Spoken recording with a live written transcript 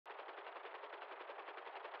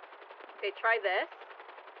Okay, try this.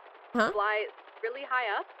 Huh? Fly really high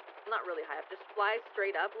up. Not really high up. Just fly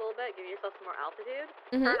straight up a little bit. Give yourself some more altitude.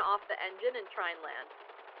 Turn off the engine and try and land.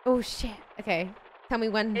 Oh shit. Okay. Tell me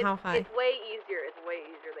when, how high. It's way easier. It's way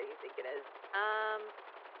easier than you think it is.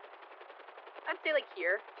 I'd say like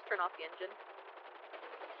here. Just turn off the engine.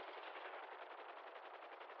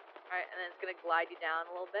 Alright, and then it's gonna glide you down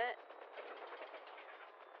a little bit.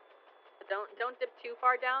 But don't dip too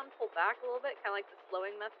far down. Pull back a little bit, kind of like the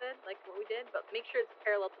slowing method, like what we did. But make sure it's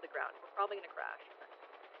parallel to the ground. We're probably gonna crash.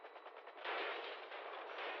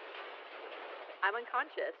 I'm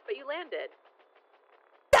unconscious, but you landed.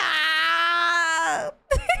 Ah!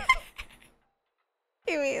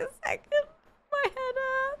 Give me a second. My head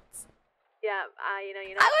hurts. Yeah, you know.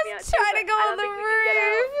 I was trying to go on the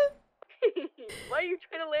roof. Why are you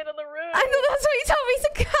trying to land on the roof? I know that's what you told me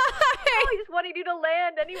to go. I just wanted you to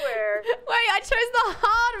land anywhere. Wait, I chose the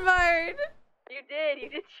hard mode. You did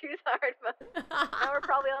choose hard mode. Now we're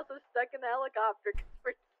probably also stuck in the helicopter because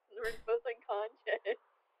we're both unconscious.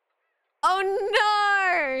 Oh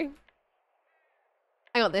no!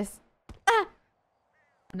 I got this. Ah.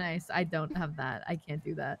 Nice. I don't have that. I can't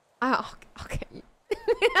do that. Oh, okay.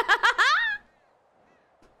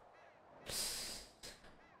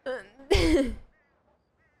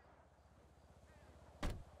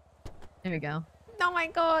 There we go. Oh my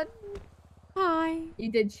god. Hi.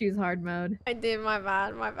 You did choose hard mode. I did. My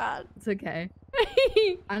bad. My bad. It's okay.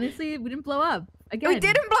 Honestly, we didn't blow up. Again. We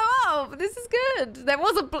didn't blow up. This is good. There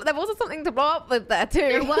was something to blow up with there too.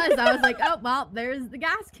 There was. I was like, oh well, there's the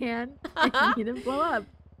gas can. You didn't blow up.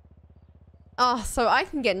 Oh, so I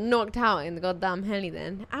can get knocked out in the goddamn heli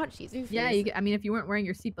then. Ouchies. Oofies. Yeah, I mean, if you weren't wearing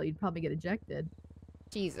your seatbelt, you'd probably get ejected.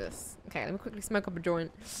 Jesus. Okay, let me quickly smoke up a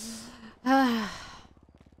joint.